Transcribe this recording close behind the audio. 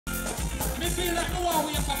feel like the war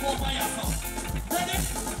we have to go by yourself. Ready?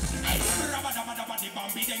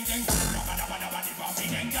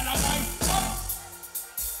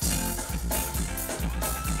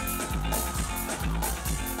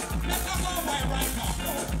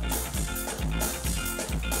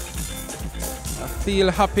 I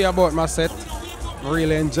feel happy about my set.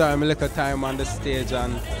 Really enjoy my little time on the stage,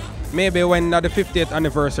 and maybe when at the 50th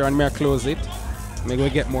anniversary and me close it, maybe we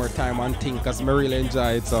get more time and think, because I really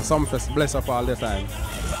enjoy it. So SUMFEST bless up all the time.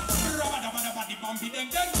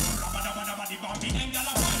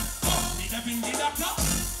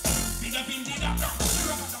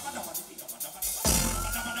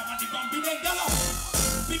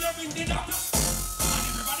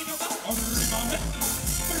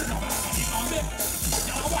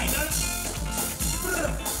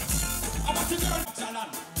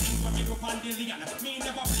 Me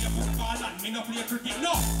never play football and me no play cricket,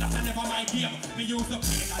 no, that's never my game. Me use the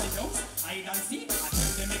play in the house, I don't see, I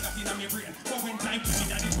tell them make up in my brain. But when time to me,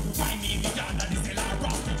 that is to find me, me down, that is still a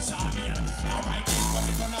rock, champion. Alright, what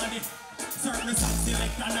is on it? Certain songs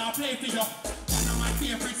select and I'll play for you. One of my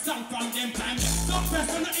favorite songs from them time. Some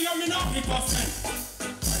person not hear me now, it was sent.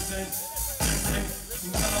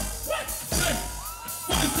 What?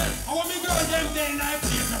 I want me girl them day night,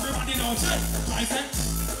 please, everybody knows it.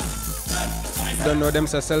 Don't know them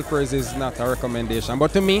say self-praise is not a recommendation,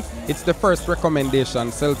 but to me it's the first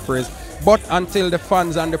recommendation, self-praise. But until the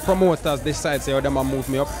fans and the promoters decide say, oh, them move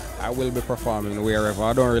me up, I will be performing wherever.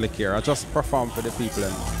 I don't really care. I just perform for the people.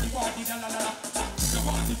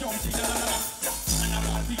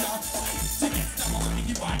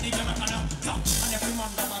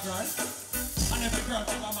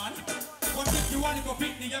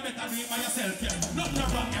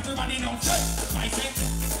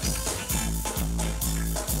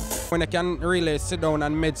 When I can really sit down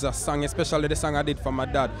and mix a song, especially the song I did for my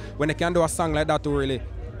dad, when I can do a song like that, to really,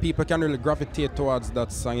 people can really gravitate towards that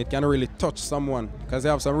song. It can really touch someone, because they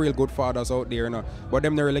have some real good fathers out there, you know, but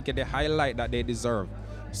them they really get the highlight that they deserve.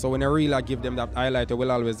 So when I really give them that highlight, you will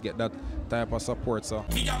always get that type of support. So.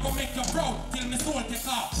 Me a go make you proud till me soul take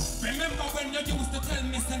off. Remember when you used to tell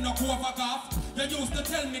me say no go over golf? You used to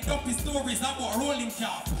tell me dopey stories about rolling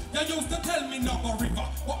calf. You used to tell me no go river,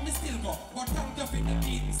 but me still go. But thank you for the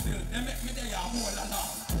meeting still. They make me there whole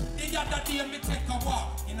along. The other day me take a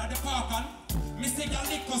walk in the park and me see a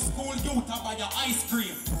little school youth buy your ice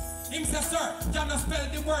cream. Him say, sir, can you spell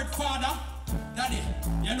the word father? Daddy,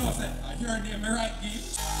 you know say, I hear name me right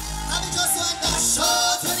give. I just want that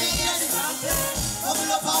show to the end.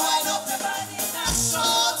 Bubble up and wind up. That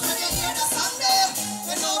show to the end of Sunday.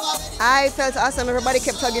 I felt awesome. Everybody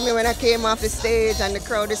kept hugging me when I came off the stage, and the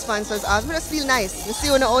crowd response was awesome. I just feel nice. You see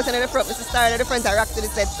when I out and at the front, Mr. Star at the front, I rock to the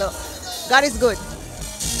set. So God is good.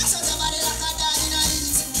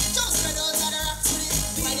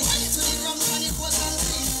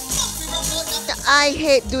 I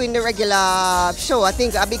hate doing the regular show. I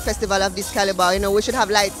think a big festival of this caliber, you know, we should have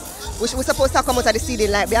lights. We're supposed to come out of the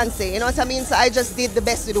ceiling like Beyonce, you know what I mean? So I just did the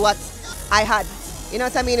best with what I had. You know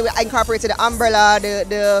what I mean? I incorporated the umbrella,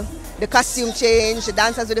 the costume change, the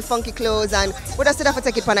dancers with the funky clothes, and we just have to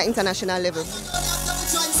take it on an international level.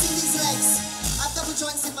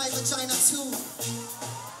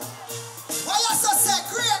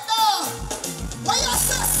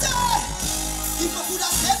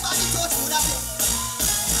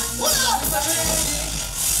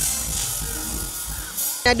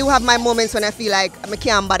 I do have my moments when I feel like I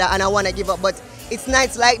can't bother and I want to give up, but it's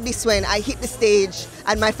nights like this when I hit the stage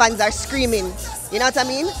and my fans are screaming, you know what I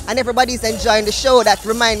mean? And everybody's enjoying the show, that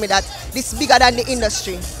remind me that this is bigger than the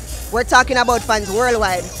industry. We're talking about fans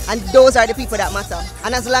worldwide, and those are the people that matter.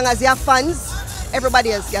 And as long as you have fans,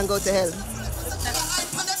 everybody else can go to hell.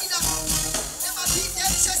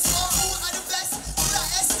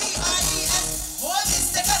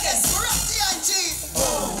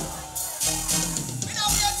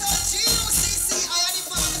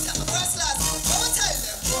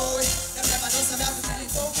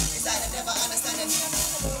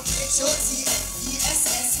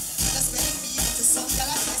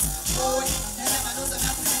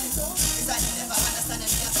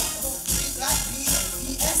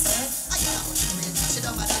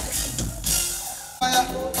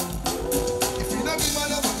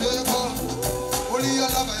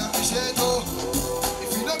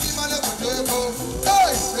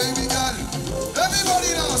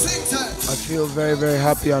 I feel very, very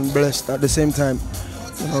happy and blessed at the same time,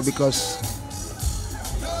 you know, because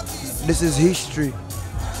this is history,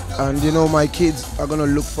 and you know, my kids are gonna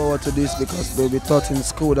look forward to this because they'll be taught in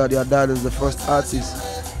school that their dad is the first artist,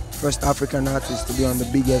 first African artist to be on the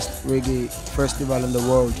biggest reggae festival in the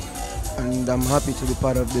world. and I'm happy to be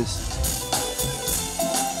part of this.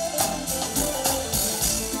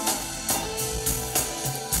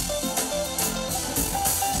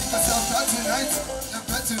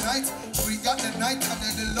 Tonight, we got the night and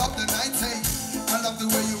they love the night. Hey, I love the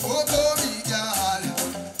way you walk on me, girl.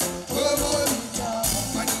 Follow me, girl.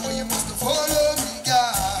 By the way you must follow me, girl.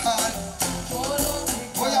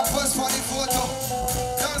 Boy, I post for the photo.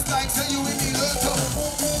 Just like say you in the lotto.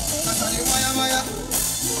 I tell you, Maya.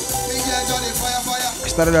 Big girl, Johnny, fire. I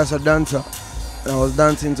started as a dancer. I was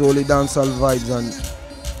dancing to only dancehall vibes, and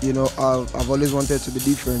you know, I've always wanted to be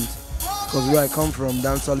different. Because where I come from,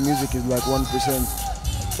 dancehall music is like 1%.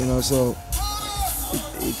 You know, so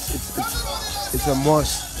it's a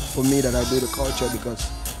must for me that I do the culture because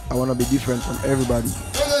I want to be different from everybody.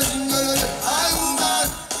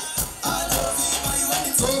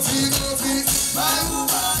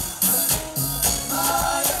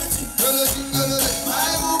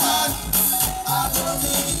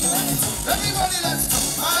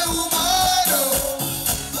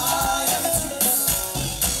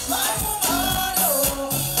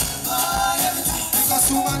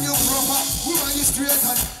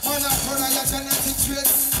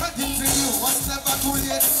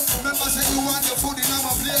 Remember say you want your food in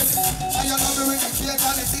my plate. And you love me when you care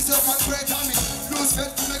and it is so great on me. Lose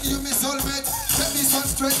faith to make you my soulmate. Set me sun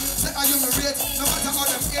straight, say are you my rate. No matter how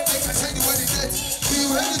them hate, they can change the way they did. Do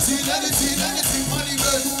you anything, money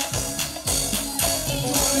good.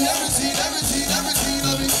 You want me everything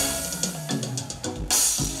of me.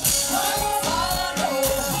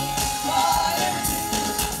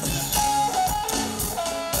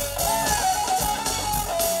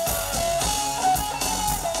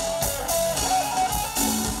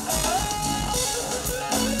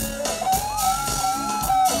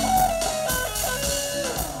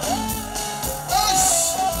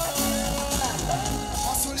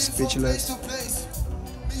 Speechless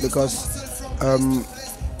because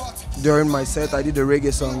during my set I did a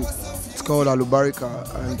reggae song. It's called Alubarika,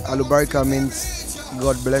 and Alubarika means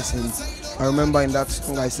God blessings. I remember in that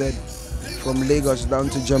song I said from Lagos down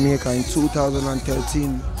to Jamaica in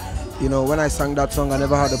 2013. You know, when I sang that song I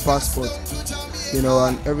never had a passport, you know,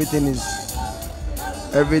 and everything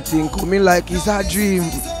coming like it's a dream.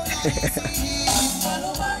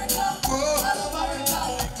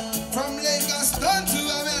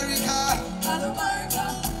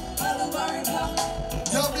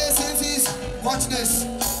 Watch this,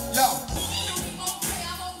 yo.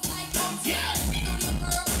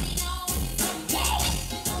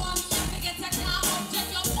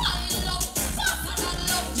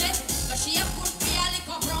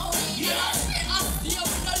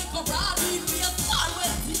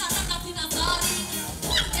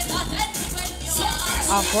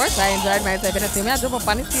 Of course, I enjoyed myself. And I see me, I drove up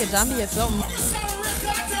on the stage and be something.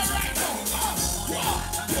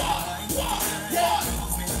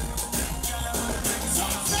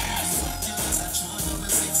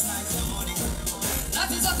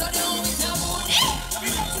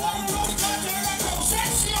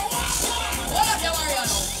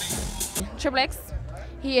 Triple X,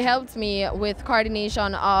 he helped me with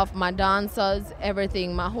coordination of my dancers,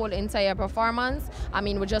 everything, my whole entire performance. I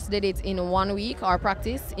mean, we just did it in 1 week, our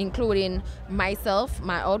practice, including myself,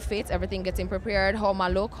 my outfit, everything getting prepared, how I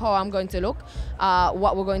look, how I'm going to look,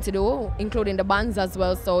 what we're going to do, including the bands as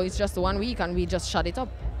well. So it's just 1 week and we just shut it up.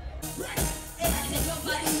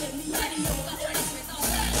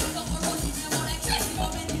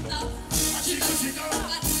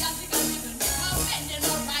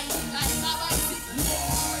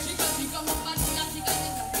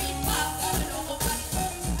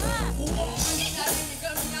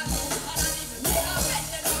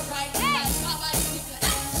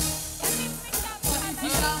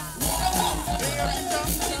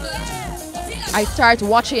 I start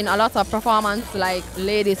watching a lot of performance like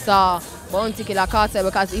Lady Saw, Bounty Killer Carter,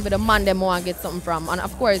 because even the man them want to get something from. And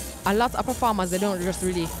of course, a lot of performers, they don't just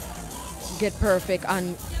really get perfect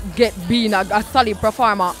and get being a solid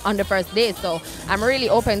performer on the first day. So I'm really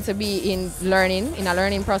open to be in a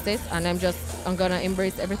learning process, and I'm gonna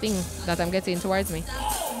embrace everything that I'm getting towards me.